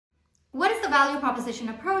What is the value proposition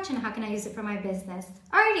approach and how can I use it for my business?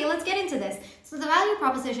 Alrighty, let's get into this. So the value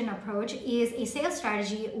proposition approach is a sales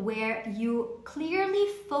strategy where you clearly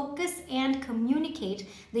focus and communicate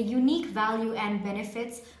the unique value and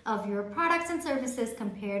benefits of your products and services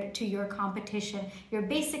compared to your competition. You're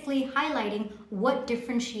basically highlighting what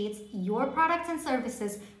differentiates your products and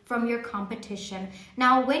services from your competition.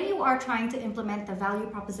 Now, when you are trying to implement the value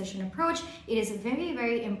proposition approach, it is very,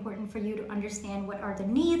 very important for you to understand what are the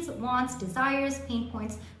needs, wants, desires, pain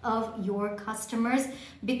points of your customers,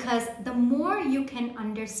 because the more you can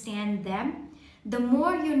understand them, the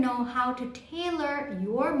more you know how to tailor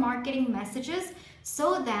your marketing messages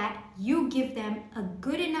so that you give them a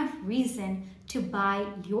good enough reason to buy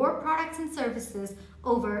your products and services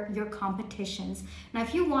over your competitions. Now,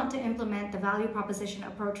 if you want to implement the value proposition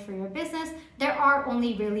approach for your business, there are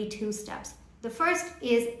only really two steps. The first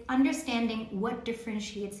is understanding what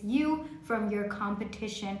differentiates you from your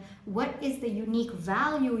competition. What is the unique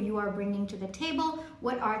value you are bringing to the table?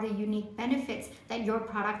 What are the unique benefits that your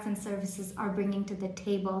products and services are bringing to the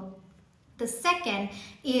table? The second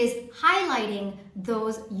is highlighting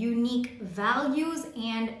those unique values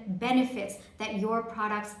and benefits that your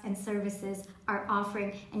products and services are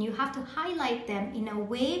offering. And you have to highlight them in a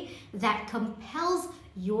way that compels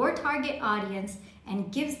your target audience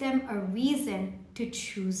and gives them a reason to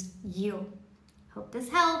choose you. Hope this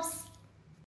helps.